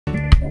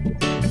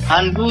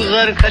አንዱ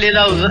ዘር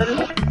ከሌላው ዘር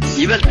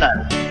ይበልጣል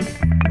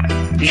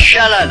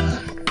ይሻላል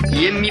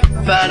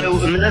የሚባለው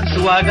እምነት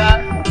ዋጋ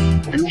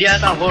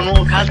እንዲያጣ ሆኖ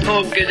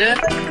ካልተወገደ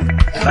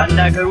በአንድ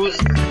ሀገር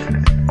ውስጥ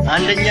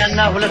አንደኛና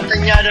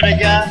ሁለተኛ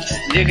ደረጃ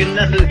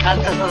ዜግነት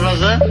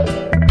ካልተሰረዘ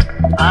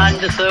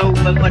አንድ ሰው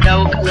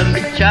በቆዳው ቀለም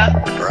ብቻ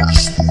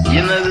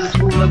የመብቱ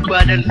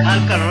መጓደል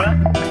ካልቀረ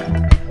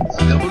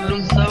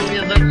ለሁሉም ሰው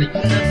የዘር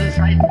ልዩነት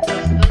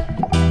ሳይታሰብ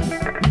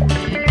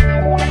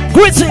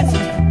Greeting.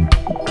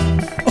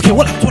 Okay,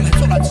 what?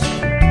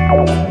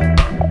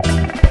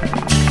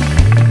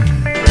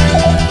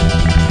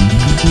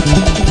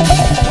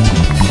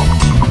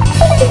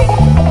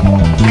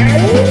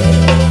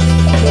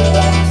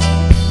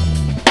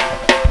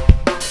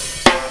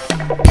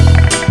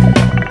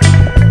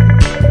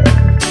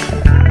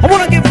 I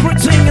wanna give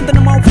greeting in the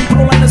name of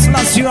people like this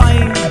last year.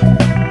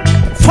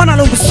 Fana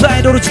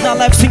alongside original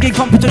live singing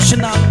competition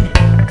now.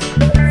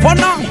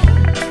 Fana.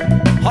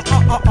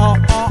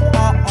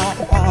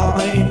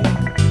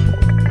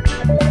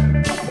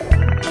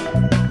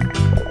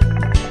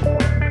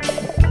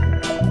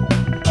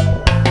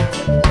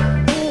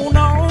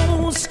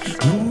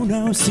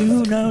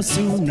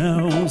 Who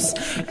knows?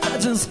 I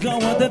just go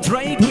where the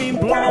trade wind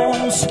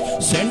blows,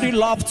 sending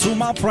love to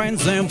my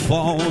friends and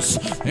foes.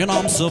 And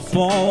I'm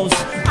supposed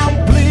I'm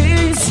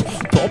pleased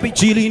to be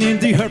chilling in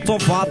the heart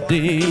of our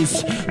days.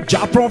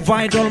 Jah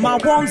provide all my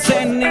wants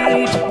and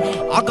need.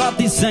 I got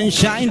the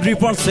sunshine,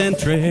 rivers and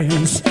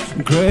trains,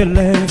 great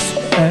legs.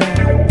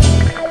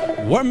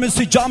 When me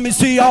see Jah, me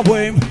see a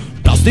wave.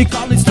 That's the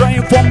kind of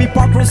strength from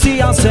hypocrisy.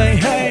 I say,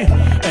 hey,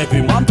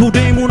 every man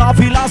today moon a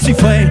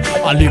philosophy.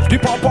 I live the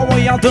proper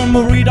way and don't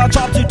read a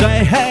chart today.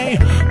 Hey,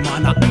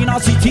 man I in a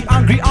city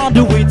angry on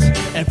the wit.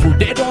 Every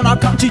day don't a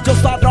country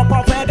just a drop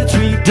of the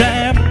tree.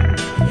 Damn,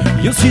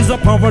 you see the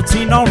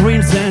poverty no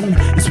reason.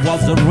 It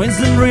was the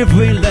reason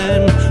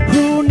revealing.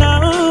 Who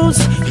knows?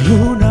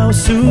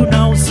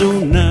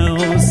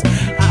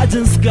 I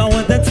just go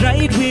where the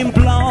trade wind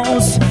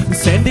blows,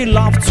 sending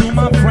love to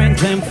my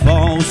friends and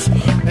foes.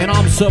 And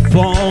I'm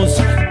supposed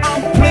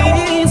I'm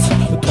pleased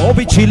to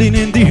be chilling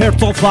in the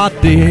heart of our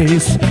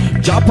days.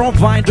 Jah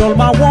provide all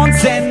my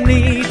wants and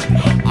need.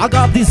 I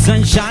got the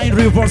sunshine,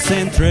 rivers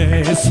and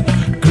trees,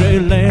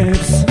 great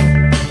leaves.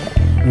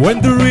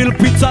 When the real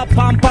pizza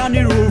pump on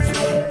the roof,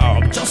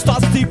 I'm just a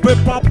steep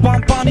pop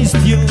pump on the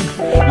steel.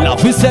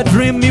 Love is a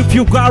dream if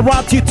you got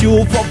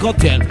attitude.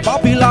 Forgotten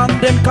Babylon,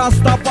 them can't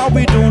stop what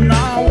we do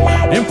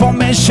now.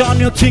 Information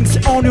you think's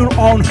on your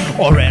own,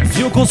 or else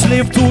you could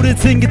slave to the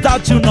thing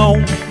that you know.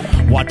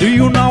 What do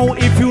you know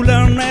if you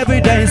learn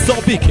every day? So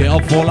be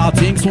careful of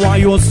things what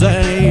you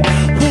say.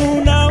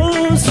 Who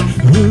knows?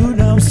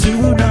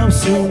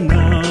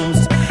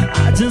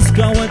 I just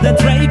go where the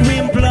trade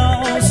wind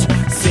blows,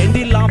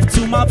 sending love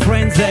to my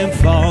friends and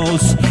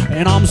foes.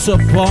 And I'm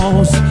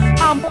supposed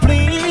I'm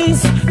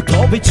pleased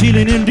to be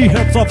chilling in the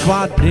hearts of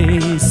our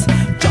days.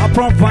 Jah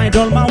provide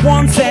all my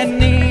wants and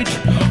need.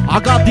 I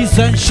got the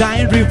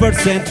sunshine,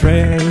 rivers and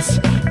trees,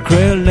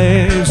 great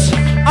leaves.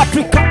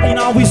 Africa in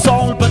our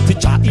soul, but the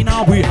Jah in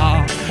our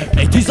heart.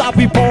 It is our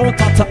people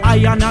that I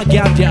and I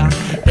get ya.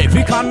 If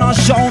we cannot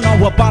show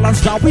our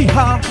balance that we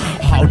have,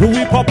 how do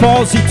we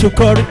propose it to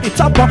curry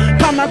it up?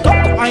 Can I go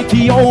to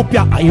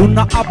Ethiopia? I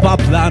una have a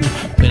plan,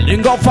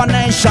 building of a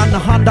nation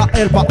under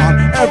Elba.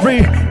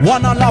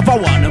 Everyone I love a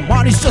one,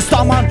 man is just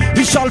a man.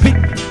 He shall be.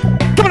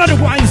 Come on,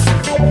 otherwise.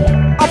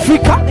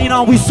 Africa in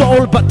our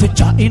soul, but the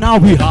Jah in our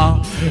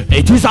heart.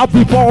 It is our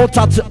people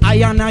that I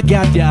and I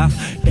get ya.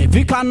 If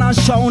we cannot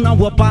show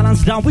our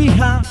balance that we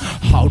have,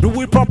 how do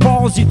we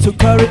propose it to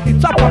carry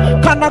it up?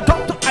 Can I go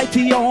to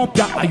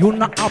Ethiopia? I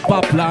not have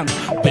a plan,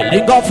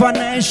 building of a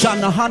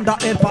nation under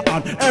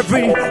Elba.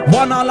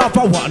 Everyone I love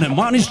a one,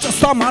 man is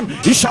just a man.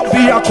 It shall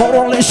be a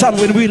correlation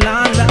when we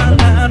land.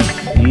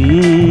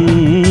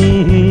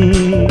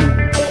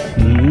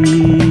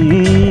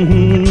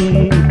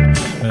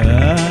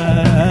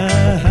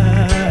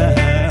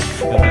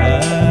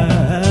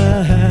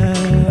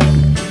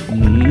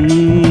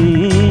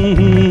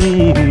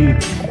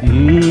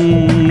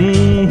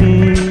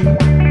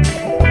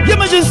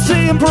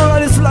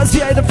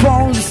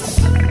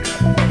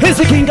 He's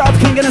the king of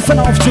king and the son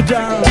of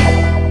Judah.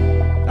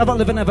 Ever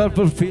live and ever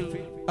fulfill,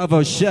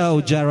 ever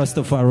show Jah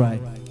Rastafari.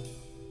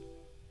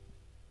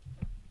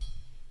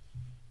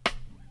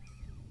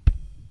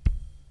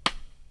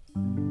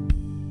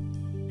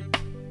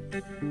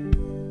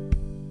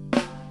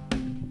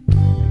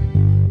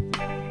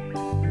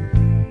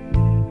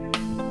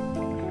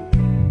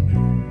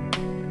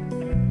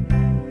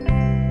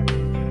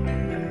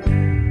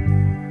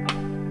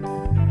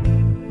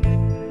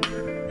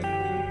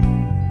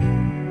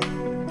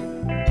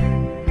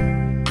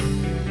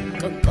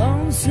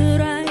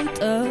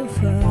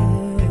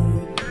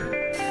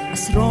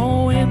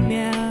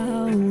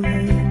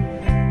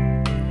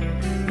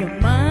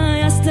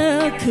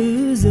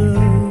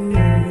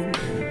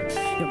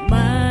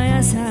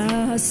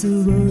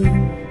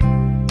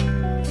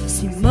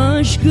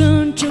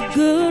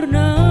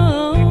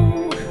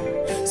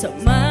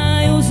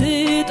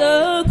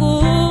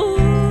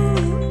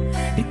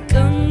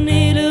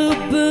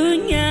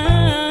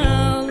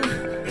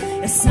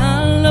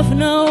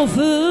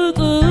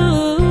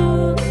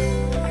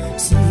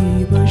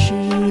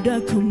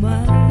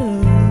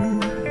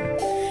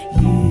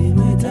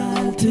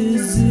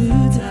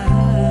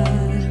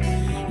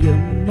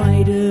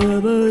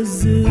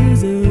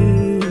 የማይደበዝዝ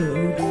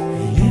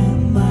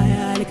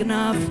የማያልቅ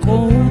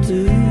ናፍቆት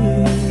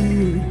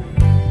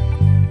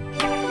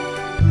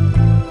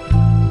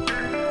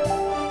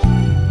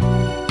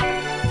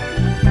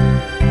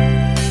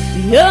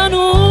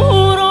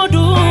የኑሮ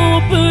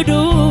ዱብ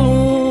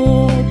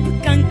ዱብ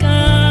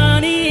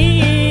ቀንቀን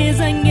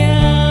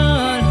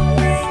ይዘኛል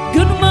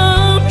ግን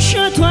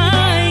ማምሸቱ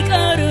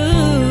አይቀርም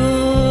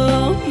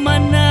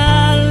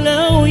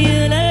ማናለው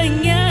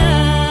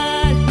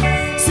ይለኛል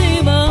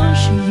ሲመሽ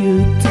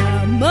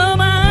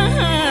ይታመማል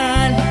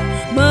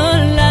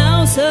መላው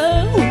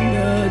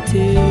ሰውነቴ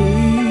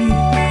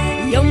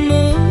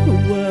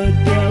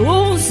የምወደው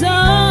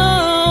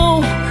ሰው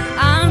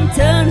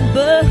አንተን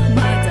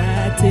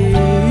በማጣቴ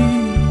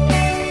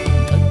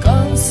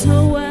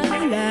ቀቀሰው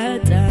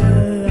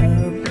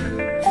አላጣም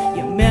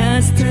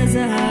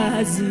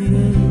የሚያስተዛዝን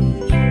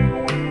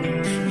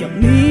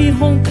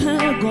የሚሆን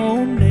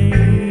ከጎኔ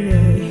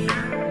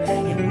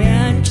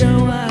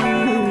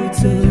የሚያጨዋውት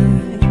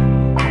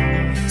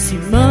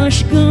ሲመሽ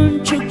ግን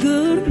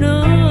ችግር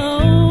ነው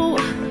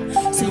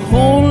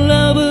ስሆን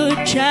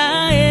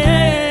ለብቻዬ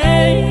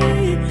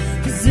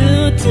ትዝ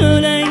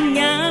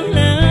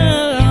ትለኛለህ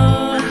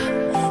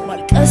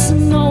ማልቀስ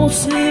ነው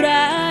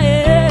ስራዬ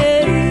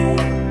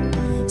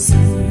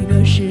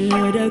ሲመሽ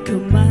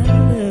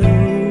እደክማለሁ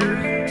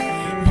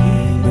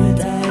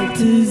ይመጣል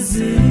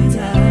ትዝታ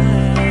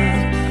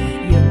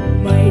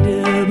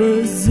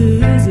የማይደበዝዝ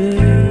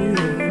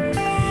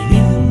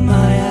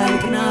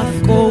የማያልቅ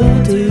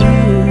ናፍቆት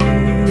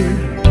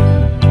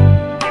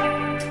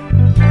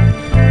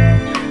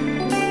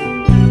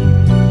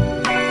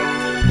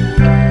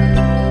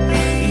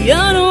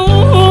የኑሮ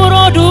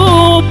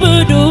ዱብ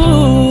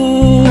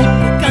ዱብ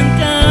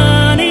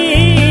ቀንቀን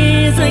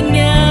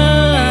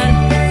ይዘኛል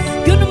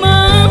ግን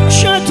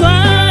ማምሸቱ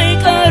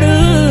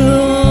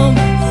አይቀርም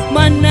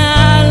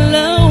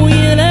ማናለው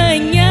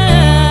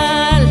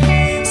ይለኛል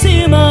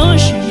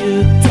ሲመሽ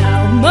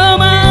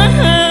ይታመማል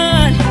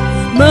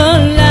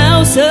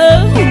መላው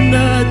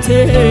ሰውነቴ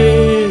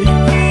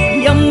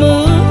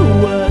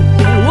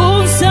የምወደው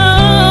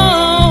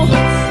ሰው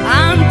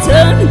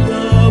አንተን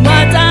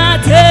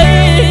በማጣቴ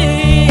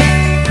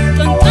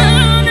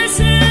ቀንቀን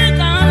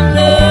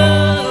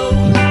እስቃለሁ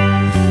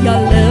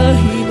ያለህ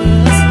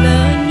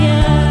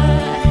ይመስለኛል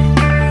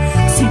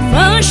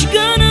ሲመሽ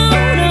ግን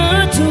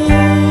እውነቱ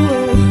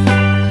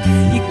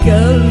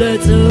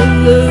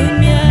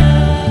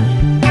ይገለጥልኛል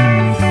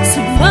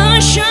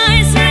ሲመሽ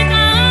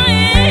አይስቃኝ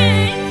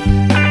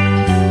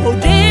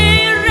ሆዴ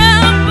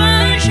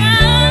ይረበሻል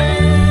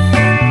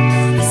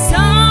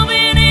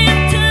ሀሳቤን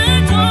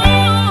ትቶ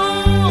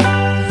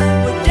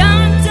ወደ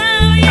አንተ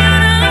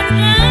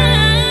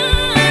ይረግጣል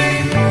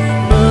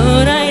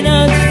ምን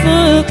አይነት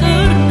ፍቅር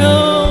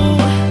ነው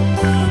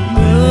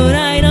ምን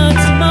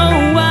አይነት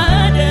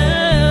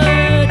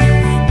መዋደድ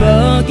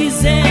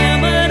በጊዜ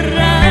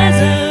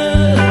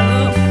መራዘም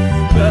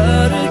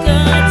በርቀት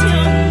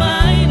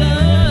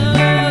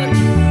የማይበርድ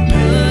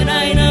ምን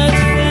አይነት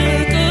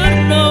ፍቅር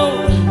ነው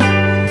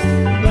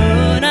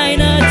ምን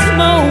አይነት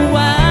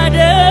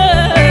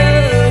መዋደድ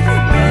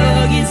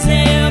በጊዜ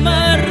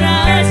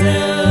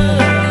መራዘም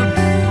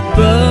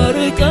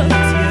በርቀት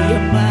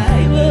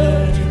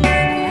የማይበርድ ምን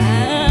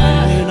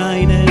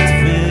አይነት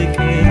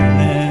ፍቅር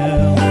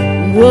ነው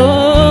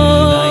ምን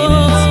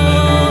አይነት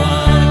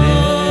መዋደድ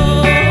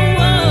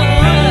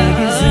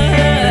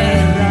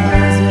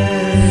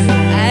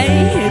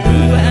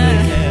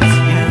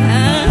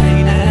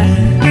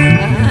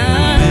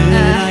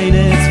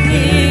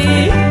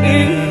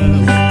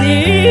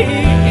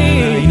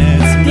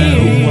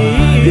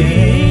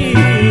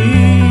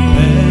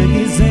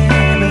በጊዜ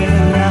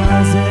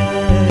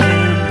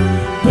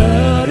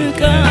በርቀት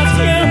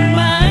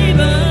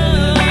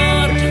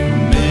የማይበርድ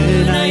ምን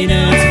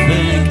አይነት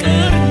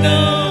ፍቅር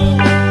ነው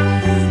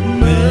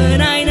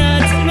ምን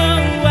አይነት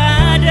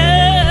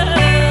መዋደድ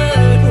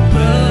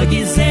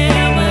በጊዜ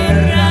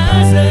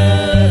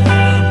መራዘም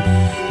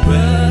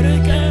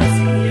በርቀት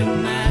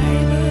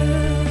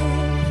የማይበርድ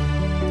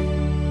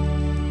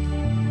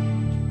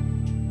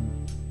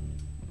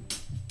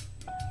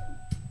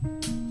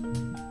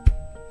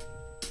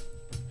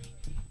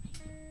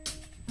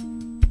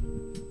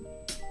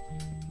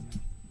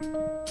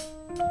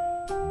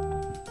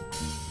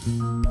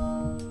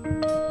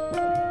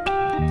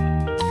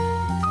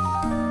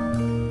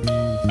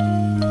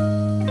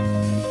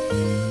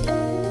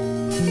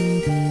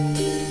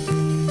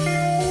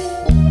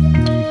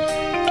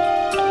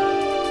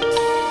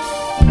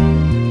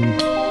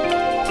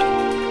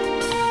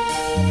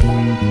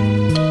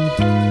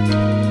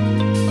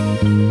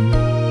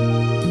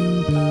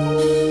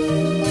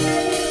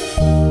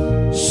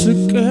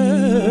ስቀመጥ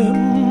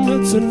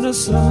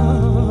ስነሳ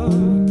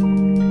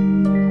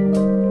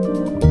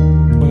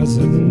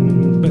ባዘን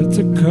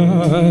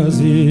በትካዜ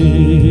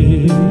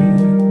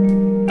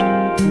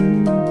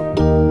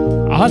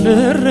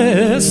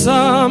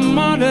አልረሳም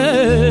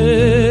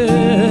አለኝ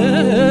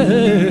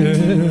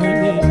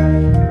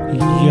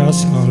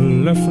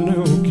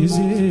ያሳለፍነው ጊዜ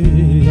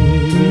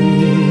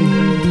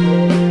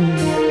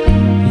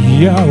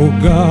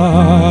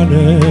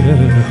ያውጋነው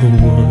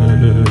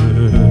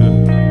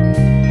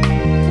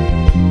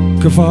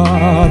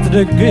ክፋት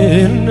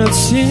ደግነት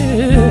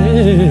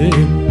ሲል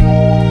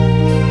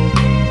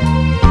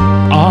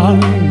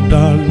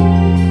አንዳንድ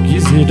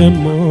ጊዜ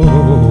ደግሞ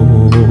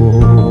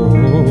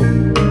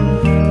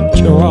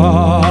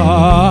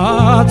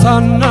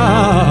ጨዋታና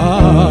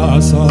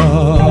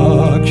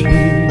ሳቅ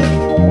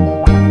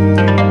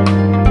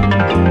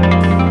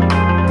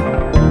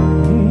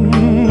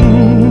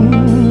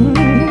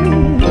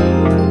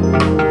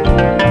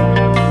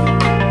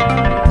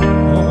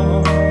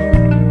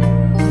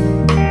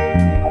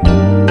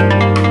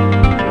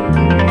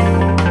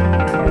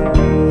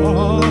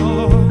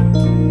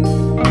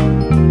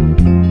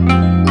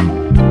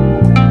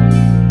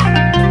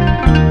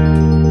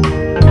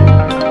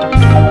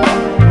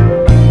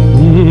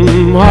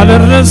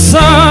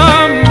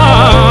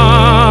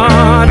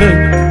አልረሳማል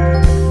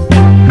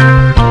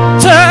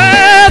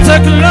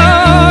ተተክሎ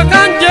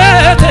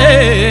ካንጀቴ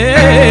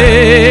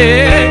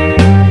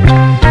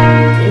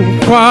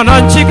እንኳን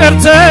አንቺ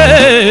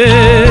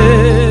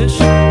ቀርተሽ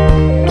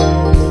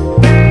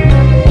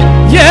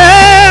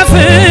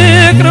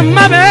የፍቅር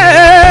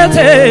መቤቴ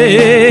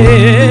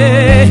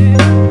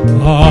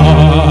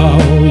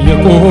አው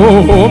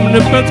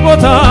የቆምንበት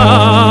ቦታ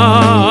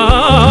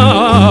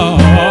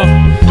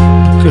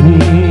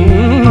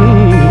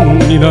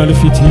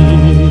ፊቴ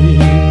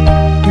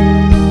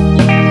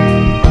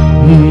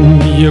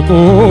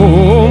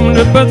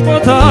የቆምንበት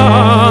ቦታ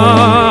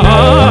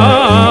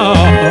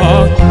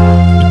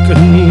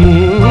ቅን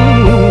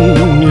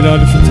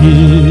ይላል ፊቴ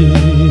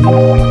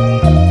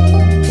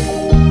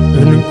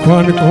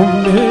እንኳን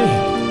ቆሜ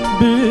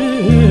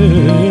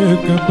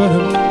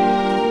ብቀበርም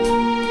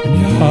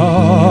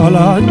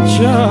ያላንቺ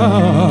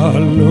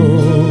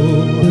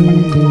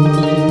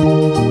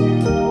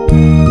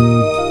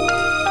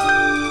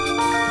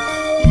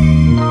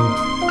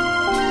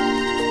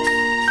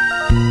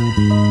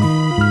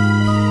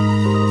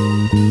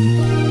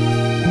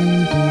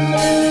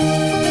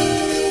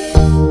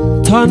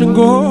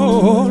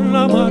ታንጎላ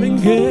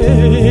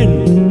ማርንጌን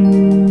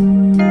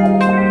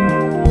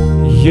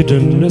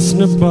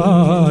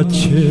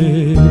የደነስንባቸው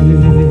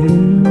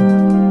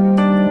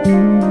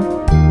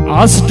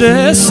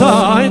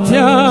አስደሳይ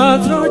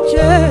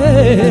ቲያትሮችን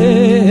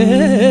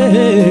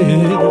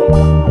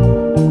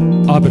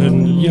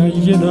አብረን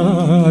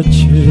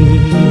ያየናቸው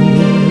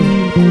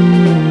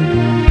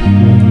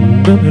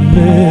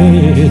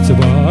በመሌት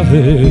ባህር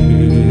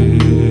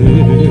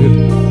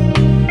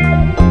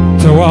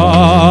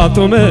ተዋጡ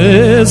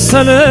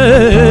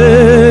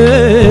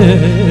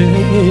መሰለኝ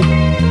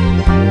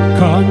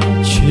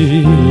ካንቺ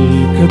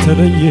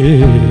ከተለየ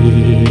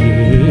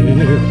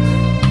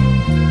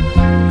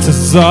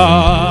ትዝ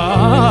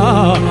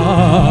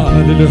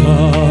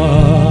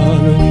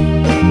አልልሃል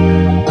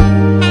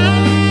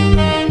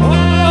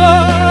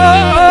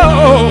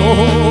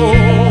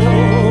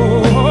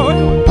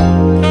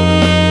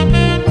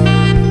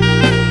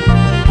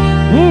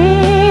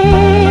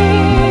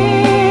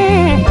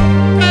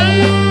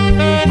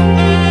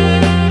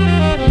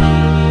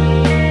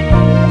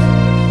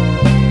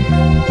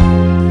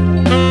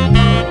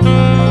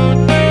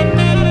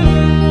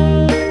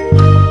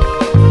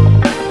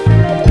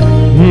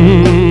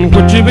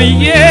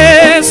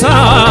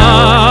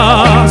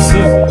በየሳስ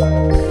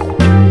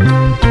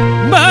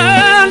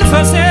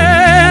መንፈሴ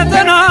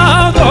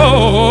ተናግሮ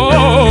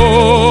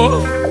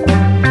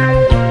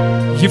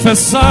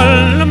ይፈሳል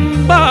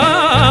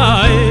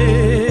እምባዬ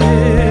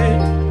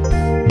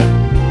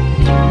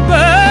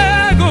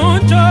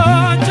በጉንጮች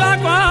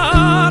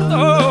አቋርጦ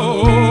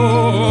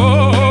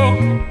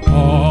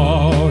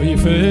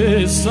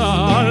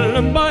ይፈሳል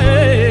እምባዬ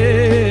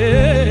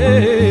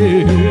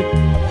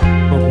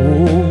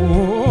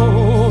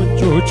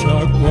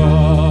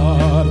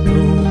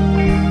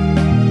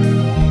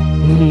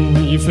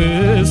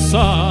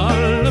ይፈሳል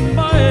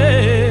እምባዬ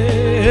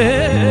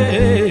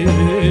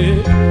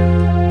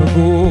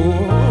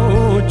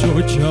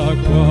በጎጆች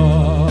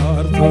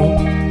አቋርጦ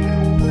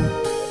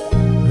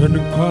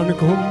እንኳን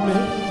ቆሜ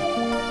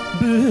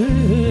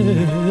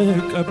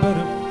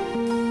ብቀበርም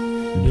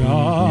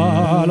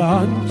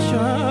ያላንቺ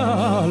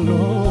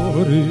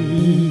አልኖርም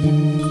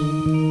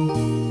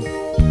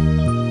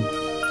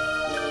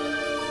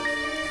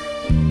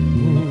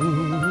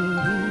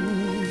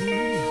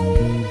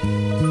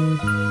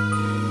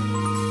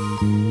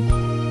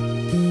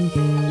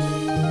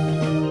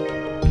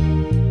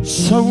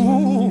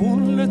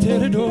ሰውነቴ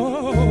ረዶ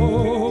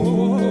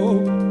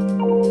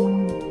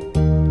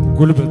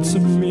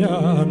ጉልበትም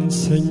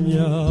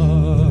ያንሰኛል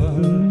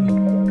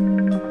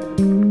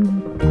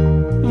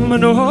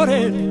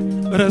መኖሬን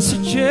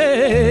ረስቼ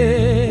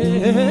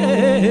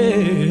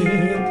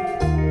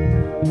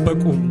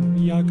በቁም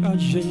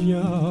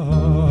ያቃዠኛል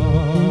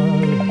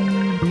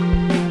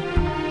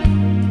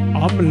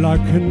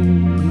አምላክን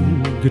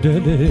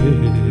ግደል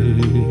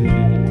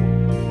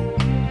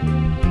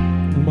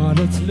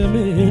ማለት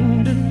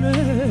ለምንድነው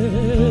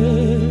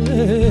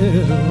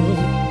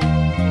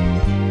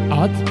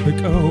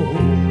አጥብቀው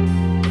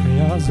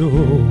ያዘው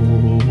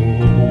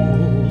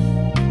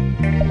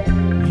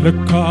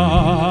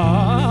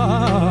ለካስ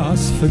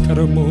ፍቅር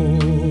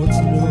ሞት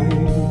ነው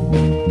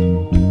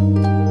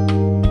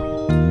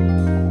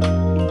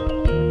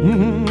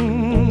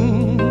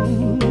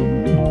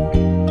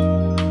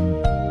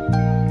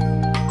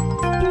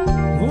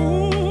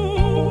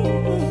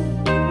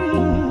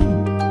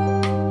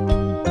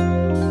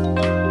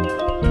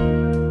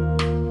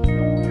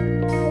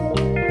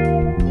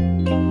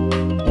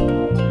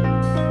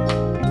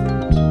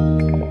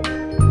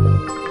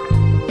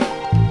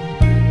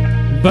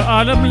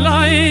በዓለም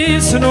ላይ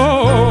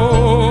ስኖር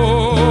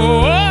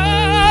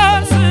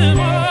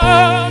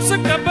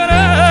ስከበር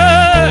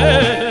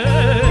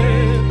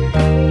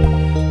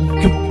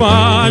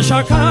ግማሽ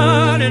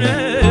አካል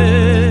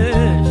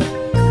ነሽ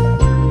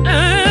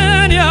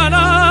እኔ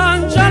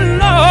ያላንቺ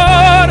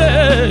አልኖርም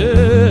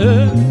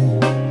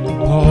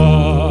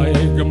አይ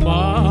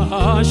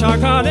ግማሽ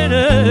አካል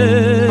ነሽ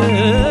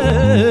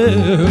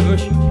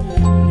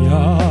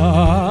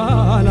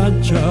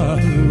ያላንቺ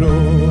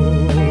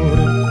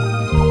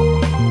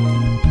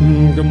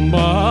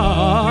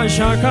ግማሽ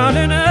አካል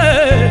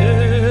ነሽ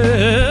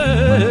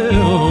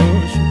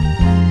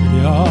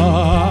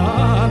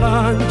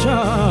ያላንቺ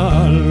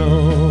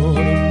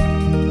አልኖርም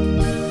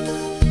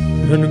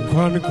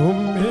እንኳን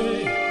ቆሜ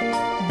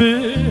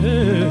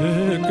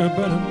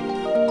ብቀበርም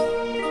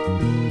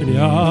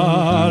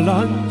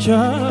ያላንቺ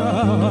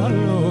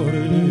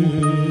አልኖርም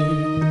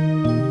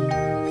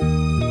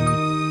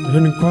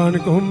እንኳን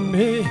ቆሜ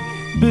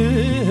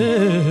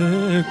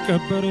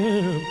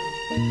ብቀበርም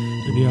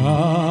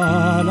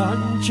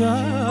ያላንቺ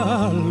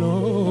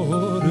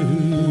አልኖርም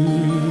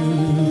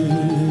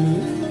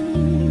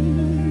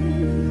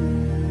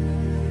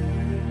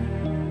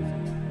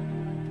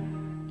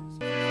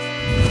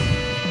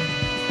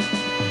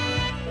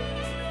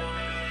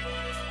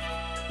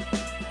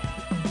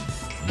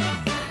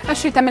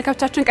እሺ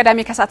ተመልካቾቻችን ቀዳሚ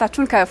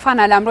ከሳታችሁን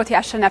ከፋና ላምሮት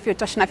የአሸናፊዎች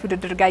አሸናፊ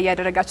ውድድር ጋር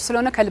ያደረጋችሁ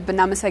ስለሆነ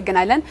ከልብና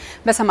መሰግናለን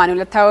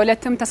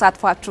በ8222ም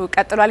ተሳትፏችሁ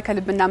ቀጥሏል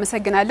ከልብና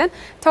መሰግናለን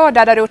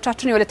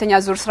ተወዳዳሪዎቻችን የሁለተኛ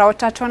ዙር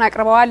ስራዎቻቸውን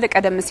አቅርበዋል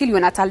ቀደም ሲል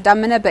ዮናታን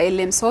ዳመነ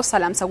በኤልኤም 3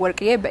 ሰላምሰው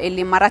ወርቅዬ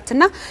በኤልኤም 4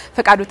 እና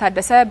ፈቃዱ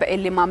ታደሰ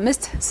በኤልኤም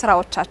 5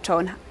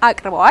 ስራዎቻቸውን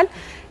አቅርበዋል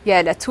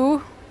የዕለቱ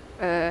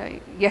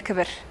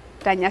የክብር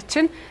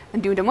ዳኛችን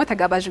እንዲሁም ደግሞ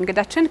ተጋባዥ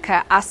እንግዳችን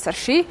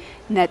ከ10000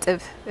 ነጥብ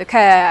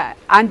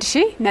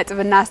ከ1000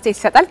 ነጥብና አስተያየት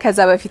ይሰጣል ከዛ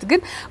በፊት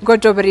ግን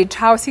ጎጆ ብሪጅ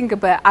ሃውሲንግ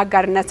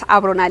በአጋርነት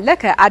አብሮናል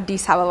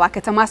ከአዲስ አበባ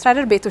ከተማ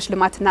አስተዳደር ቤቶች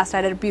ልማትና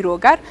አስተዳደር ቢሮ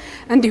ጋር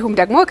እንዲሁም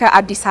ደግሞ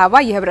ከአዲስ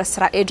አበባ የህብረት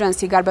ስራ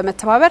ኤጀንሲ ጋር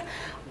በመተባበር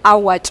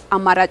አዋጭ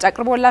አማራጭ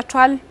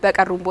አቅርቦላችኋል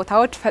በቀሩ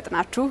ቦታዎች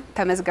ፈጥናችሁ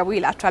ተመዝገቡ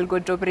ይላችኋል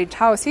ጎጆ ብሪጅ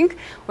ሃውሲንግ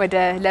ወደ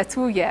ለቱ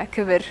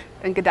የክብር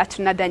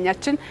እንግዳችንና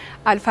ዳኛችን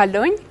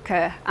አልፋለውኝ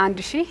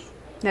ከ1000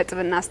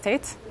 ነጥብና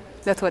አስተያየት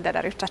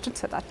ለተወዳዳሪዎቻችን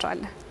ተሰጣቸዋል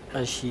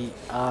እሺ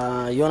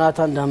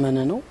ዮናታን ዳመነ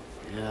ነው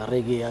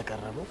ሬጌ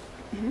ያቀረበው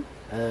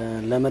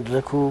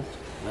ለመድረኩ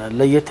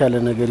ለየት ያለ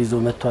ነገር ይዞ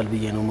መጥቷል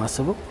ብዬ ነው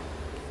ማስበው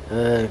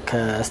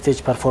ከስቴጅ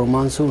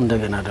ፐርፎርማንሱ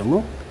እንደገና ደግሞ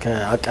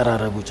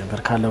ከአቀራረቡ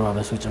ጭምር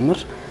ካለባበሱ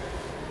ጭምር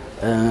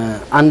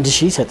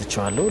 1000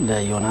 ሰጥቻለሁ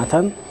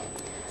ለዮናታን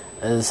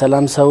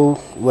ሰላምሰው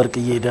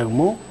ወርቅዬ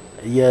ደግሞ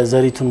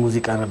የዘሪቱን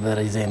ሙዚቃ ነበር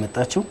ይዛ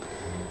የመጣችው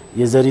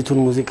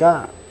የዘሪቱን ሙዚቃ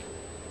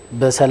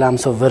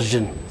በሰላምሰው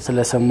ቨርዥን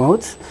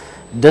ስለሰማሁት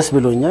ደስ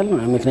ብሎኛል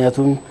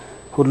ምክንያቱም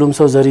ሁሉም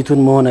ሰው ዘሪቱን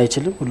መሆን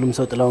አይችልም ሁሉም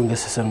ሰው ጥላውን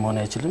ገሰሰን መሆን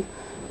አይችልም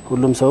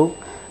ሁሉም ሰው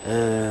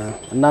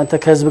እናንተ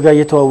ከህዝብ ጋር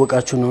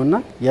እየተዋወቃችሁ ነውና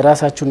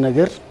የራሳችሁን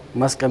ነገር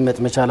ማስቀመጥ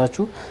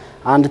መቻላችሁ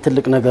አንድ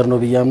ትልቅ ነገር ነው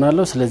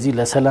ብያምናለሁ ስለዚህ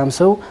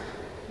ለሰላምሰው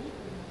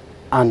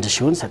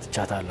 1000ን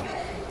ሰጥቻታለሁ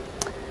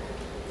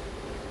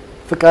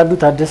ፈቃዱ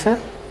ታደሰ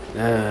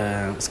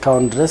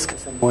እስካሁን ድረስ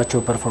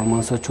ከሰማዋቸው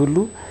ፐርፎርማንሶች ሁሉ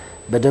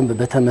በደንብ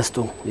በተመስጦ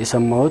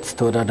የሰማሁት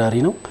ተወዳዳሪ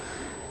ነው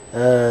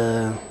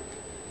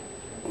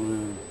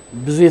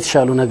ብዙ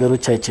የተሻሉ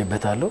ነገሮች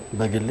አይቼበታለሁ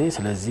በግሌ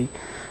ስለዚህ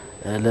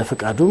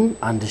ለፈቃዱም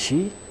 1000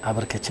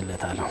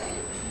 አበርከችለታለሁ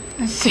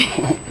እሺ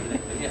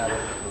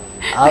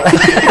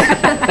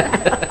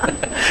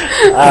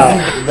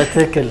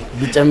በትክክል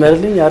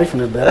ቢጨመርልኝ አሪፍ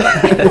ነበር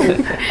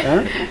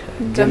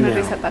ጀምሬ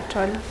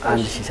ሰጣቸዋለሁ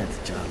 1000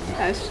 ሰጥቻለሁ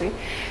እሺ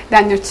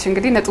ዳኞች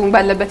እንግዲህ ነጥቡን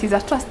ባለበት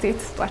ይዛችሁ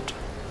አስተያየት ስጧቸው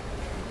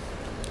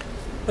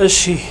እሺ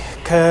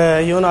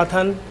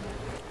ከዮናታን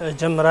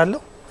ጀምራለሁ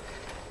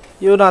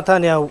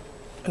ዮናታን ያው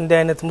እንደ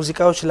አይነት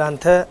ሙዚቃዎች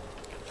ላንተ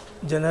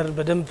ጀነር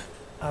በደንብ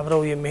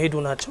አብረው የሚሄዱ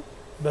ናቸው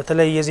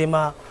በተለይ የዜማ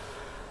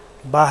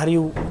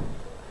ባህሪው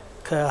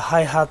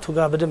ከሃይሃቱ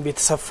ጋር በደንብ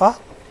የተሰፋ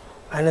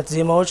አይነት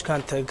ዜማዎች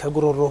ካንተ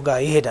ከጉሮሮ ጋር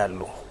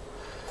ይሄዳሉ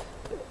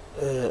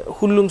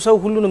ሁሉም ሰው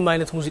ሁሉንም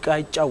አይነት ሙዚቃ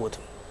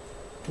አይጫወትም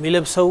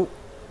ሚለብሰው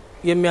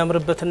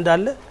የሚያምርበት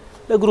እንዳለ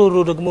ለጉሮሮ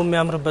ደግሞ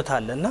የሚያምርበት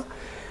አለና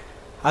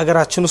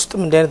ሀገራችን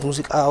ውስጥም እንደ አይነት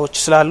ሙዚቃዎች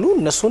ስላሉ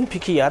እነሱን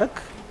ፒክ ያርክ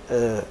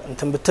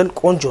እንትን ብትል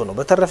ቆንጆ ነው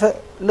በተረፈ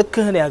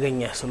ልክህን ያገኘ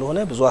ስለሆነ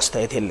ብዙ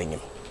አስተያየት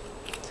የለኝም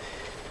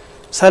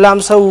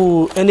ሰላምሰው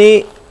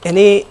እኔ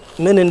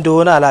ምን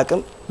እንደሆነ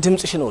አላቅም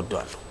ድምጽሽን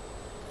ወደዋለሁ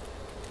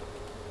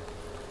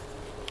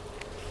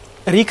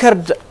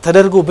ሪከርድ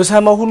ተደርጎ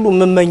በሰማው ሁሉ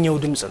መመኘው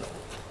ድምጽ ነው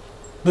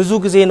ብዙ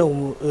ጊዜ ነው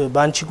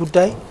ባንቺ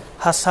ጉዳይ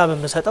ሐሳብ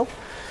የምሰጠው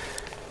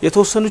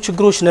የተወሰኑ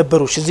ችግሮች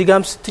ነበሩሽ እዚህ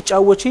ጋርም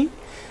ስትጫወቺ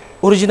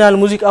ኦሪጂናል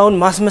ሙዚቃውን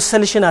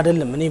ማስመሰልሽን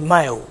አይደለም እኔ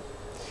ማየው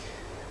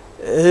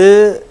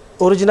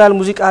ኦሪጂናል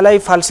ሙዚቃ ላይ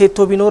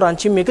ፋልሴቶ ቢኖር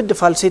አንቺም የግድ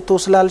ፋልሴቶ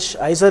ስላልሽ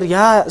አይዘር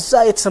ያ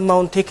እዛ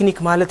የተሰማውን ቴክኒክ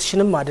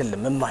ማለትሽንም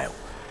አይደለም የማየው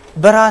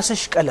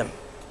በራስሽ ቀለም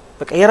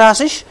በቃ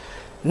የራስሽ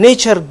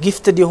ኔቸር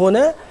ጊፍትድ የሆነ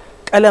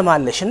ቀለም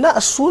አለሽና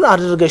እሱን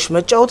አድርገሽ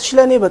መጫወትሽ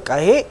ለኔ በቃ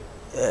ይሄ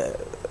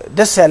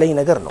ደስ ያለኝ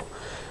ነገር ነው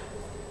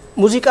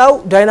ሙዚቃው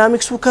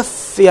ዳይናሚክሱ ከፍ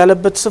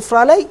ያለበት ስፍራ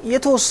ላይ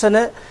የተወሰነ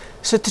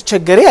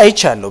ስትቸገሪ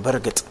አይቻለሁ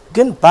በርግጥ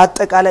ግን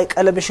በአጠቃላይ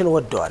ቀለምሽን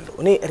ወደዋለሁ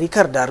እኔ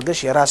ሪከርድ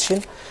አድርገሽ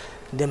የራስሽን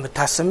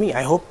እንደምታሰሚ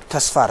አይ ሆፕ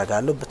ተስፋ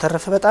አረጋለሁ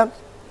በተረፈ በጣም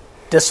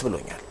ደስ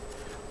ብሎኛል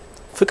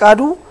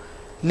ፍቃዱ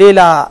ሌላ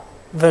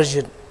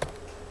ቨርዥን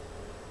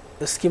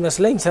እስኪ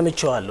መስለኝ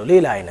ሰምቼዋለሁ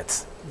ሌላ አይነት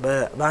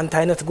በአንተ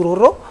አይነት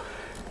ጉሮሮ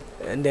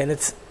እንደ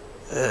አይነት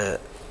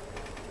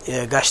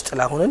የጋሽ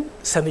ጥላሁንን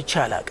ሰምቼ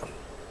አላቅም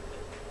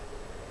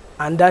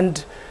አንዳንድ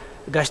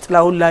ጋሽ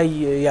ጥላሁን ላይ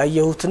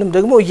ያየሁትንም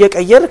ደግሞ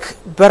እየቀየርክ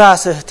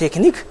በራስህ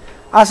ቴክኒክ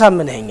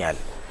አሳምነኛል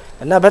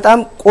እና በጣም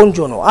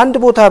ቆንጆ ነው አንድ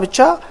ቦታ ብቻ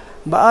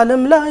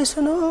በአለም ላይ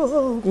ሰኖ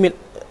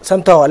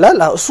ሰምታዋላል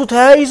እሱ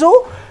ተያይዞ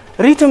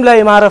ሪትም ላይ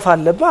ማረፍ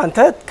አለበት አንተ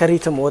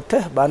ከሪትም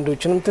ወጥተህ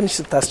ባንዶችንም ትንሽ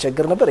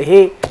ስታስቸግር ነበር ይሄ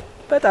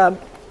በጣም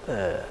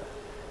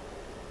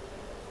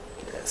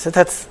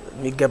ስተት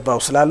የሚገባው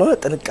ስላልሆነ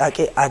ጥንቃቄ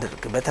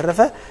አድርግ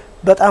በተረፈ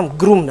በጣም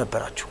ግሩም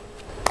ነበራችሁ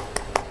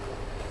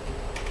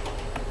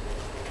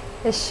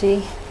እሺ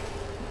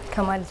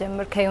ከማል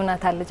ጀምር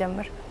ከዮናታን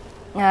ልጀምር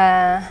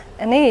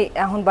እኔ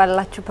አሁን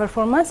ባላችሁ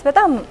ፐርፎርማንስ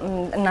በጣም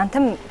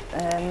እናንተም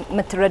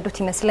የምትረዱት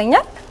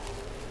ይመስለኛል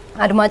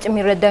አድማጭ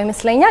የሚረዳው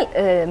ይመስለኛል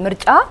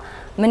ምርጫ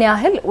ምን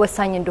ያህል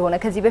ወሳኝ እንደሆነ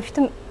ከዚህ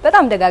በፊትም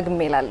በጣም ደጋግሜ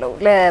ይላለው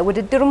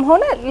ለውድድሩም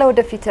ሆነ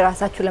ለወደፊት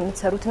ራሳችሁ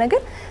ለምትሰሩት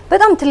ነገር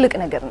በጣም ትልቅ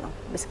ነገር ነው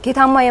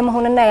ስኬታማ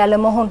የመሆንና ያለ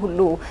መሆን ሁሉ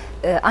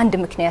አንድ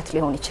ምክንያት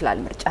ሊሆን ይችላል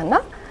ምርጫና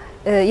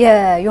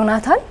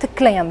የዮናታን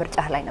ትክክለኛ ምርጫ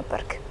ላይ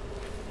ነበርክ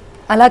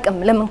አላቅም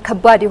ለምን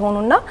ከባድ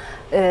የሆኑና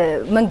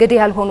መንገድ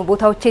ያልሆኑ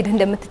ቦታዎች ሄድ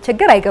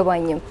እንደምትቸገር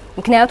አይገባኝም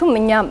ምክንያቱም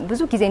እኛ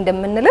ብዙ ጊዜ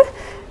እንደምንልህ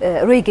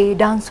ሬጌ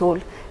ዳንሶል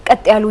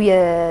ቀጥ ያሉ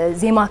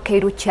የዜማ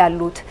አካሄዶች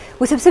ያሉት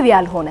ውስብስብ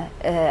ያልሆነ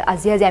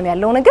አዚያዚያም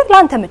ያለው ነገር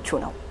ላንተ ምቹ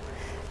ነው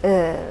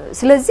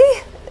ስለዚህ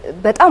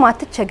በጣም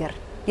አትቸገር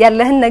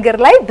ያለህን ነገር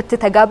ላይ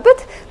ብትተጋበት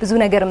ብዙ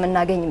ነገር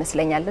እናገኝ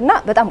ይመስለኛልና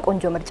በጣም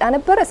ቆንጆ ምርጫ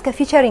ነበር እስከ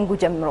ፊቸሪንጉ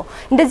ጀምሮ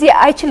እንደዚህ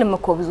አይችልም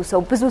እኮ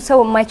ብዙ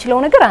ሰው የማይችለው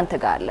ነገር አንተ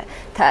ጋር አለ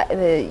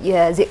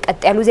ቀጥ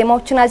ያሉ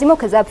ዜማዎችን አዚመው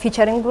ከዛ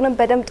ፊቸሪንጉን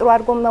በደም ጥሩ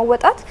አድርጎ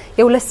መወጣት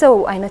የሁለት ሰው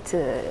አይነት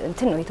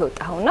እንትን ነው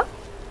የተወጣውና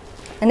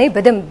እኔ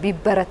በደም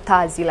ቢበረታ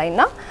እዚህ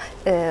ላይና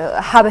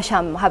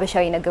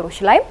ሀበሻዊ ነገሮች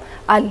ላይም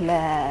አለ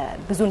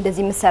ብዙ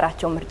እንደዚህ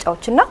መሰራቸው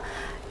ምርጫዎችና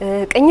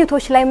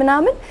ቅኝቶች ላይ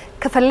ምናምን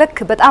ከፈለክ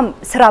በጣም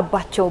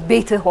ስራባቸው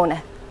ቤት ሆነ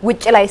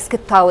ውጭ ላይ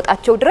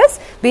እስክታወጣቸው ድረስ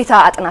ቤታ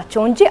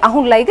አጥናቸው እንጂ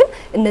አሁን ላይ ግን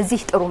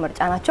እነዚህ ጥሩ ምርጫ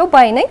ናቸው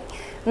ባይነኝ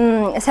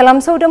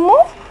ሰላምሰው ደግሞ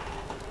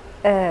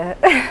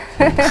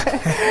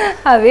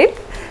አቤት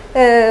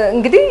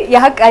እንግዲህ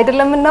የሐቅ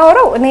አይደለም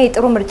እናወራው እኔ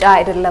ጥሩ ምርጫ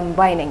አይደለም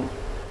ባይነኝ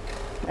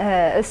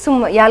እሱም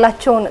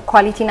ያላቸውን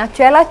ኳሊቲ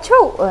ናቸው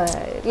ያላቸው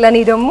ለኔ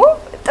ደግሞ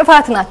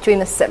ጥፋት ናቸው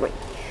ይመስሉኝ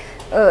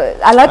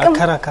አላቅም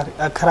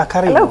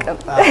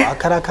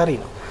አከራካሪ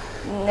ነው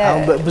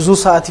አሁን ብዙ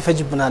ሰዓት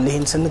ይፈጅብናል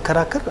ይሄን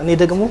ስንከራከር እኔ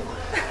ደግሞ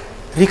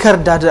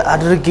ሪከርድ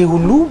አድርጌ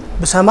ሁሉ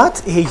በሰማት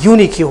ይሄ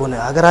ዩኒክ የሆነ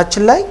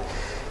ሀገራችን ላይ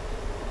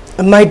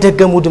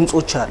የማይደገሙ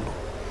ድምጾች አሉ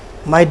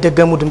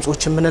የማይደገሙ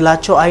ድምጾች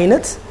ምንላቸው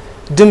አይነት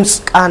ድምጽ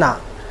ቃና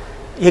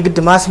የግድ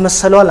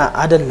ማስመሰሏል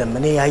አይደለም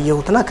እኔ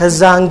ያየሁትና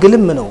ከዛ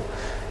አንግልም ነው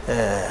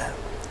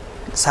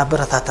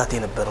ሳበረታታት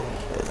የነበረው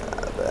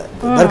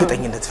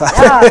በርግጠኝነት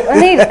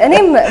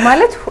እኔም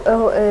ማለት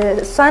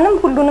እሷንም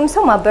ሁሉንም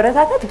ሰው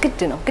ማበረታታት ግድ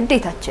ነው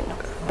ግዴታችን ነው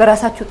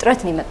በራሳችሁ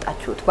ጥረት ነው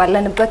የመጣችሁት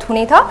ባለንበት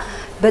ሁኔታ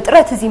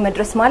በጥረት እዚህ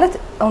መድረስ ማለት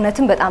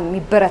እውነትም በጣም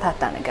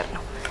የሚበረታታ ነገር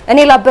ነው እኔ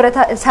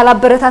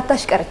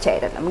ሳላበረታታሽ ቀርቻ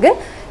አይደለም ግን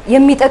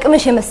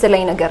የሚጠቅምሽ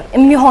የመሰለኝ ነገር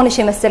የሚሆንሽ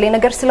የመሰለኝ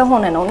ነገር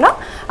ስለሆነ ነውና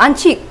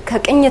አንቺ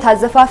ከቅኝት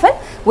አዘፋፈን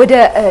ወደ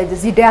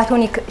ዚ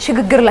ዲያቶኒክ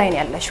ሽግግር ላይ ነው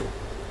ያለሽው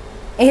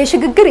ይሄ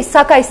ሽግግር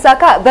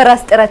ይሳካ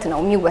በራስ ጥረት ነው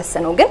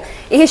የሚወሰነው ግን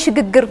ይሄ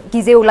ሽግግር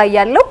ጊዜው ላይ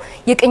ያለው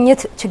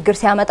የቅኝት ችግር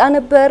ሲያመጣ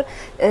ነበር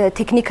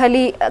ቴክኒካሊ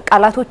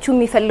ቃላቶቹ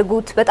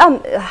የሚፈልጉት በጣም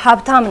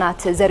ሀብታም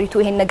ናት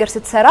ዘሪቱ ይሄን ነገር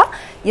ስትሰራ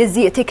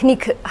የዚህ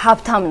ቴክኒክ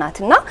ሀብታም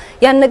ናትና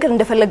ያን ነገር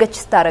እንደፈለገች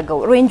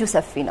ስታረገው ሬንጁ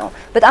ሰፊ ነው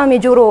በጣም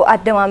የጆሮ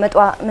አደማመጧ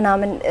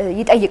ምናምን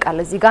ይጠይቃል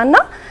እዚህ ጋርና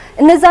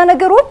እነዛ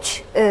ነገሮች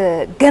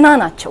ገና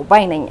ናቸው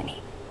ባይነኝ እኔ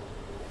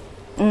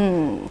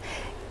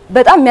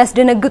በጣም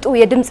የሚያስደነግጡ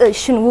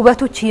የድምጽሽን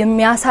ውበቶች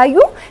የሚያሳዩ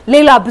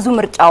ሌላ ብዙ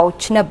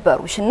ምርጫዎች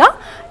ነበሩሽና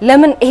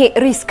ለምን ይሄ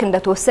ሪስክ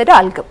እንደተወሰደ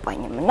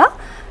አልገባኝምና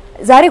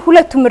ዛሬ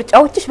ሁለቱ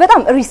ምርጫዎችሽ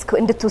በጣም ሪስክ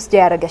እንድትወስደ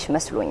ያረጋሽ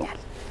መስሎኛል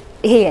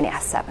ይሄ የኔ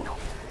ሐሳብ ነው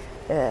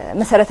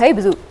መሰረታዊ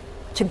ብዙ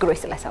ችግሮች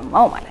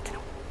ስለሰማው ማለት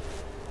ነው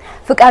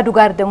ፍቃዱ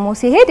ጋር ደግሞ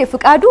ሲሄድ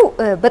የፍቃዱ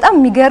በጣም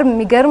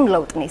የሚገርም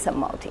ለውጥ ነው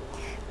የሰማሁት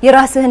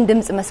የራስህን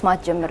ድምጽ መስማት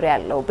ጀምር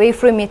ያለው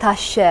በኤፍሬም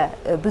የታሸ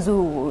ብዙ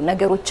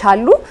ነገሮች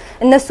አሉ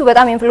እነሱ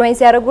በጣም ኢንፍሉዌንስ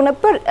ያደርጉ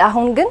ነበር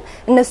አሁን ግን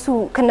እነሱ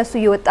ከነሱ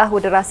እየወጣ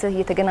ወደ ራስህ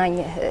እየተገናኘ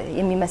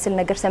የሚመስል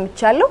ነገር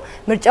ሰምቻለሁ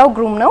ምርጫው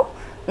ግሩም ነው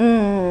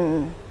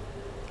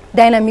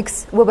ዳይናሚክስ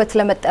ውበት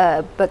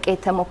ለመጠበቅ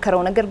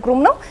የተሞከረው ነገር ግሩም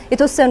ነው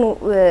የተወሰኑ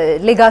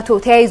ሌጋቶ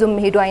ተያይዞ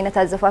መሄዱ አይነት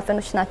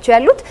አዘፋፈኖች ናቸው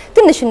ያሉት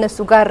ትንሽ እነሱ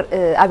ጋር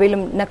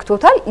አቤልም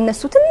ነክቶታል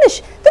እነሱ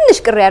ትንሽ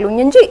ቅር ያሉኝ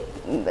እንጂ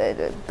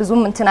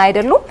ብዙም እንትን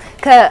አይደሉም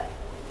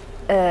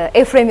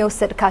ከኤፍሬም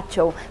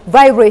የወሰድካቸው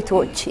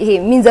ቫይብሬቶች ይሄ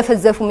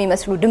ሚንዘፈዘፉ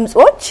የሚመስሉ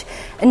ድምጾች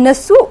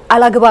እነሱ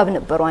አላግባብ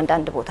ነበሩ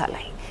አንዳንድ ቦታ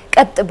ላይ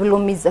ቀጥ ብሎ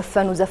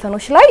የሚዘፈኑ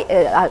ዘፈኖች ላይ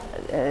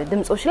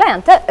ድምጾች ላይ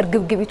አንተ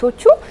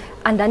እርግብግቢቶቹ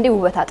አንዳንዴ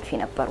ውበት አጥፊ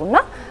ነበርውና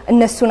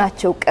እነሱ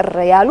ናቸው ቅር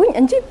ያሉኝ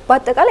እንጂ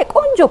በአጠቃላይ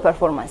ቆንጆ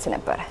ፐርፎርማንስ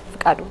ነበር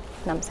ፍቃዱ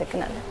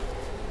እናመሰግናለን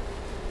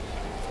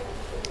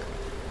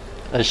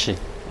እሺ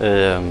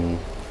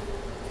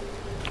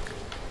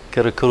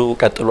ክርክሩ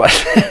ቀጥሏል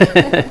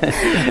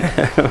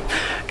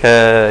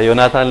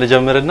ከዮናታን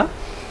ልጀምርና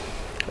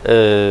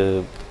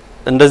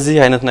እንደዚህ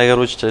አይነት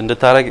ነገሮች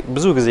እንድታረግ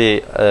ብዙ ጊዜ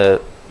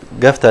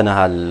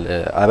ገፍተናል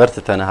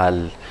አበርትተናል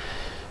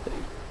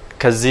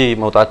ከዚህ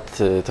መውጣት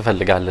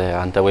ትፈልጋለህ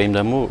አንተ ወይም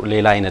ደግሞ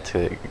ሌላ አይነት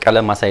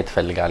ቀለም ማሳየት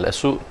ትፈልጋለህ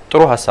እሱ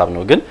ጥሩ ሐሳብ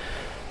ነው ግን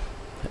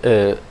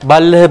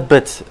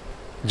ባለህበት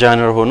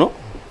ጃነር ሆኖ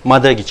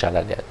ማድረግ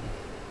ይቻላል ያ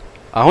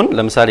አሁን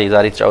ለምሳሌ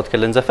ዛሬ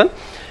ተጫውተከለን ዘፈን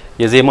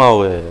የዜማው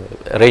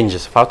ሬንጅ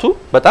ስፋቱ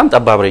በጣም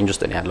ጠባብ ሬንጅ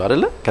ውስጥ ነው ያለው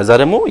አይደለ ከዛ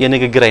ደግሞ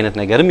የንግግር አይነት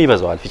ነገርም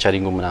ይበዛዋል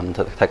ፊቸሪንጉ ምናምን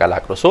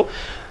ተቀላቅሎ ሶ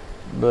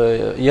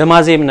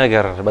የማዜም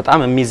ነገር በጣም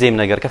የሚዜም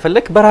ነገር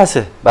ከፈለክ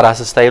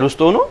በራስህ ስታይል ውስጥ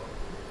ሆኖ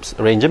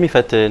ሬንጅም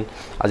ይፈትን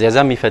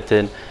አዚያዛም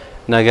ይፈትን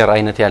ነገር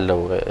አይነት ያለው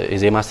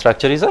የዜማ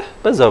ስትራክቸር ይዘህ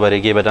በዛው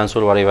በሬጌ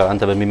በዳንሶል ወሬቨር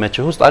አንተ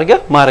በሚመችህ ውስጥ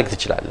አድርገህ ማድረግ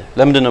ትችላለህ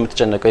ለምንድን ነው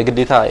የምትጨነቀው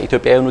የግዴታ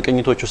ኢትዮጵያውያኑ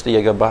ቅኝቶች ውስጥ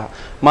እየገባ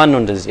ማን ነው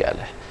እንደዚህ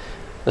ያለ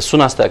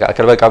እሱን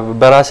አስተካክል በቃ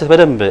በራስህ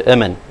በደንብ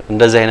እመን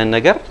እንደዚህ አይነት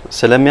ነገር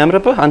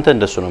ስለሚያምርብህ አንተ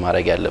እንደሱ ነው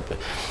ማድረግ ያለብህ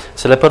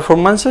ስለ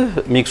ፐርፎርማንስ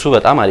ሚክሱ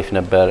በጣም አሪፍ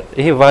ነበር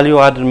ይሄ ቫልዩ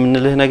አድ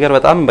ምንልህ ነገር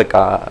በጣም በቃ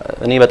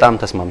እኔ በጣም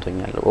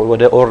ተስማምቶኛል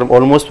ወደ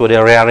ኦልሞስት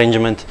ወደ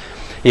ሪአሬንጅመንት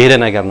የሄደ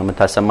ነገር ነው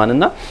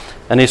የምታሰማንና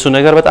እኔ እሱ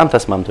ነገር በጣም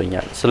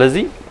ተስማምቶኛል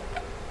ስለዚህ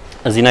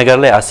እዚህ ነገር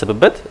ላይ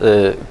አስብበት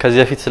ከዚህ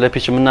በፊት ስለ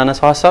ፒች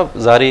ምናነሳው ሐሳብ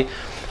ዛሬ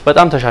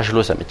በጣም ተሻሽሎ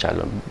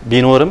ሰምቻለሁ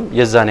ቢኖርም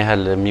የዛን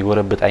ያህል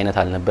የሚጎረብጥ አይነት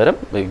አልነበረም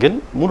ግን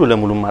ሙሉ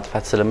ለሙሉ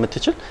ማጥፋት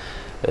ስለምትችል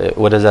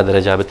ወደዛ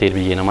ደረጃ ብትሄድ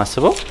ብዬ ነው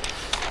ማስበው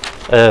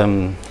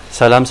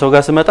ሰላምሰው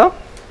ጋር ስመጣ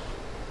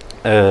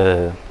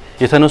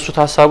የተነሱት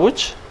ሐሳቦች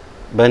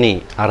በእኔ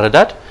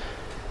አረዳድ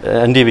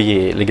እንዲህ ብዬ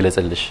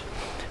ልግለጽልሽ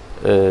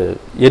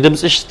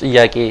የድምጽሽ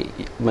ጥያቄ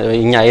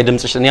እኛ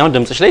የድምጽሽ እኔ አሁን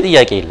ድምጽሽ ላይ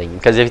ጥያቄ የለኝም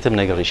ከዚህ በፊትም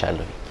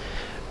ነግሬሻለሁ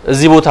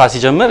እዚህ ቦታ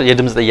ሲጀምር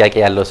የድምጽ ጥያቄ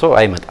ያለው ሰው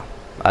አይመጣም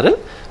አይደል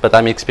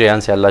በጣም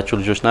ኤክስፒሪየንስ ያላችሁ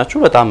ልጆች ናችሁ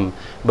በጣም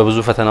በብዙ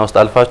ፈተና ውስጥ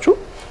አልፋችሁ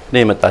ነው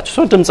የመጣችሁ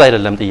ሶ ድምጽ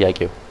አይደለም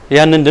ጥያቄው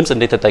ያንን ድምጽ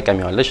እንዴት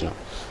ተጠቀሚዋለሽ ነው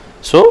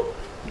ሶ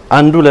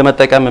አንዱ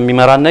ለመጠቀም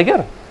የሚመራን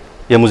ነገር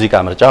የሙዚቃ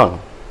ምርጫው ነው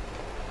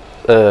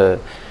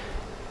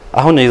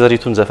አሁን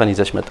የዘሪቱን ዘፈን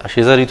ይዘሽ መጣሽ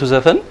የዘሪቱ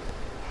ዘፈን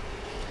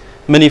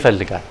ምን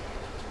ይፈልጋል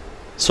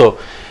ሶ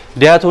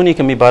ዲያቶኒክ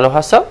የሚባለው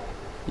ሐሳብ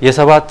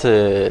የሰባት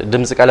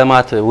ድምጽ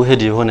ቀለማት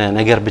ውህድ የሆነ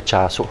ነገር ብቻ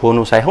ሆኖ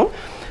ሳይሆን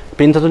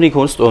ፔንታቶኒክ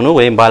ውስጥ ሆኖ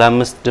ወይም ባለ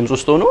አምስት ድምጽ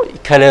ውስጥ ሆኖ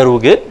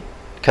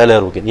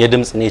ከለሩ ግን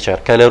የድምጽ ኔቸር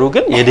ከለሩ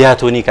ግን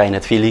የዲያቶኒክ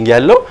አይነት ፊሊንግ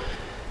ያለው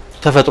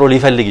ተፈጥሮ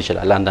ሊፈልግ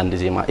ይችላል አንዳንድ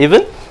ዜማ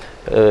ኢቭን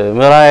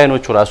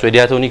ምራያኖቹ ራሱ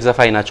የዲያቶኒክ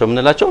ዘፋኝ ናቸው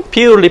ምንላቸው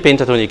ፒውርሊ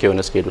ፔንታቶኒክ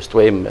የሆነ ስኬል ውስጥ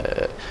ወይም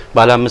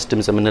ባለ አምስት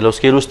ድምጽ ምንለው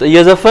ስኬል ውስጥ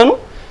እየዘፈኑ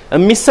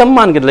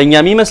የሚሰማን ግን ለኛ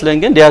የሚመስለን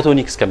ግን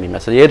ዲያቶኒክ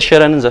እስከሚመስል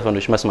የኤድሸረንን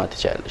ዘፈኖች መስማት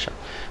ይችላልሽ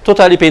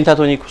ቶታሊ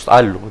ፔንታቶኒክ ውስጥ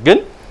አሉ ግን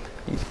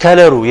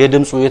ከለሩ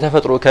የድምጹ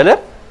የተፈጥሮ ከለር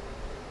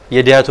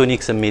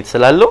የዲያቶኒክ ስሜት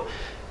ስላለው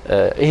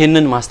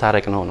ይሄንን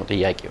ማስታረቅ ነው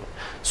ጥያቄው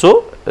ሶ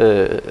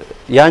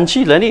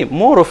ያንቺ ለኔ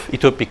ሞር ኦፍ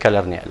ኢትዮፒክ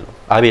ከለር ነው ያለው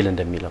አቤል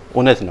እንደሚለው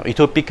እውነት ነው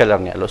ኢትዮፒክ ከለር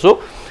ነው ያለው ሶ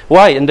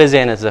ዋይ እንደዚህ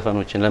አይነት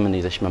ዘፈኖችን ለምን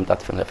ይዘሽ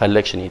መምጣት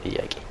ፈለግሽ ነው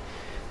ጥያቄ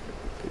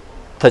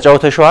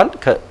ተጫውተሽዋል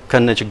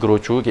ከነ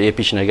ችግሮቹ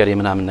የፒች ነገር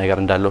የምናምን ነገር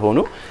እንዳለ ሆኖ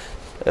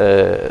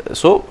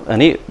ሶ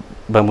እኔ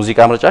በሙዚቃ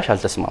ምርጫሽ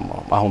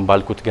አልተስማማውም አሁን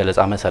ባልኩት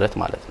ገለጻ መሰረት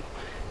ማለት ነው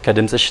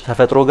ከድምጽሽ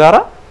ተፈጥሮ ጋራ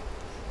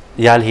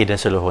ያልሄደ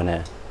ስለሆነ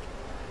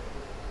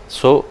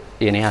ሶ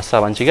የኔ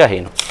ሐሳብ አንቺ ጋር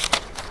ይሄ ነው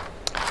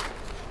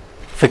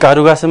ፍቃዱ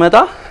ጋር ስመጣ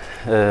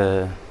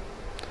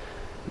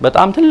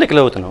በጣም ትልቅ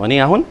ለውጥ ነው እኔ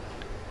አሁን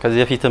ከዚህ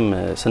በፊትም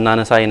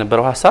ስናነሳ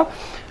የነበረው ሐሳብ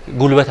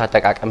ጉልበት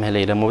አጠቃቀምህ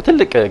ላይ ደግሞ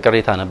ትልቅ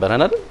ቅሬታ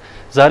ነበርና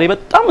ዛሬ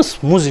በጣም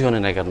ስሙዝ የሆነ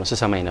ነገር ነው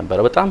ስሰማይ ነበር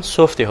በጣም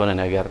ሶፍት የሆነ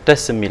ነገር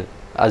ደስ የሚል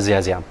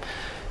አዚያዚያም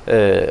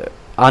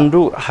አንዱ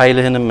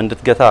ኃይልህንም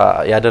እንድትገታ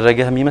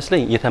ያደረገህ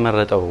የሚመስለኝ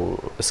የተመረጠው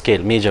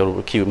ስኬል ሜጀሩ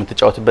ኪው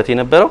የምትጫወትበት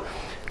የነበረው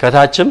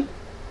ከታችም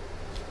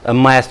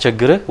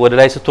የማያስቸግርህ ወደ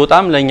ላይ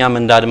ስትወጣም ለኛም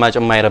እንደ አድማጭ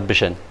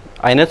የማይረብሽን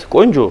አይነት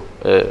ቆንጆ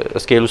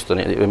ስኬል ውስጥ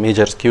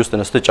ሜጀር ስኬል ውስጥ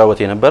ነው ስትጫወት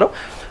የነበረው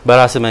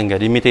በራስ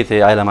መንገድ ኢሚቴት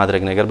አይለ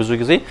ማድረግ ነገር ብዙ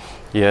ጊዜ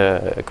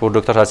የክቡር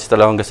ዶክተር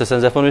አሲስተላውን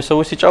ገሰሰን ዘፈኖች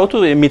ሰዎች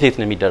ሲጫወቱ ኢሚቴት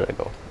ነው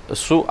የሚደረገው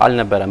እሱ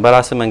አልነበረም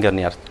በራስ መንገድ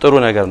ነው ጥሩ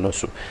ነገር ነው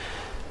እሱ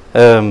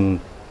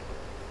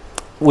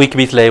ዊክ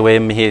ቢት ላይ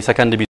ወይም ይሄ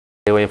ሰከንድ ቢት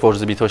ወይ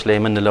ፎርዝ ቢቶች ላይ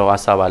የምንለው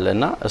ሐሳብ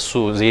አለና እሱ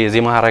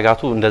ዜማ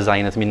ሐረጋቱ እንደዛ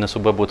አይነት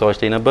የሚነሱበት ቦታዎች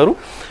ላይ ነበሩ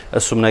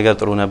እሱም ነገር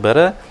ጥሩ ነበረ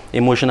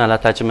ኢሞሽናል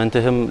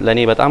አታችመንትህም ለኔ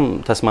በጣም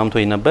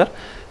ተስማምቶኝ ነበር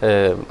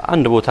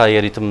አንድ ቦታ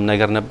የሪትም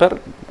ነገር ነበር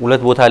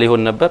ሁለት ቦታ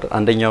ሊሆን ነበር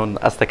አንደኛውን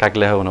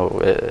አስተካክለኸው ነው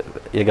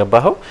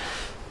የገባኸው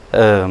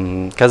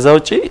ከዛ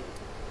ውጪ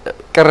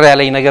ቅር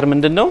ያለኝ ነገር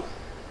ምንድነው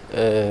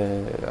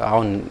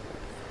አሁን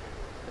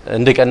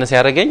እንድቀንስ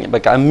ያደረገኝ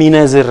በቃ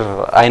የሚነዝር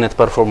አይነት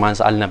ፐርፎርማንስ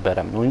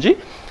አልነበረም ነው እንጂ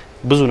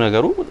ብዙ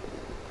ነገሩ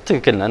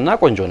ትክክልና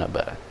ቆንጆ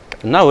ነበር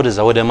እና ወደዛ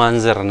ወደ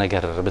ማንዘር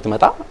ነገር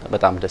ብትመጣ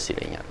በጣም ደስ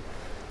ይለኛል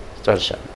ጨርሻለሁ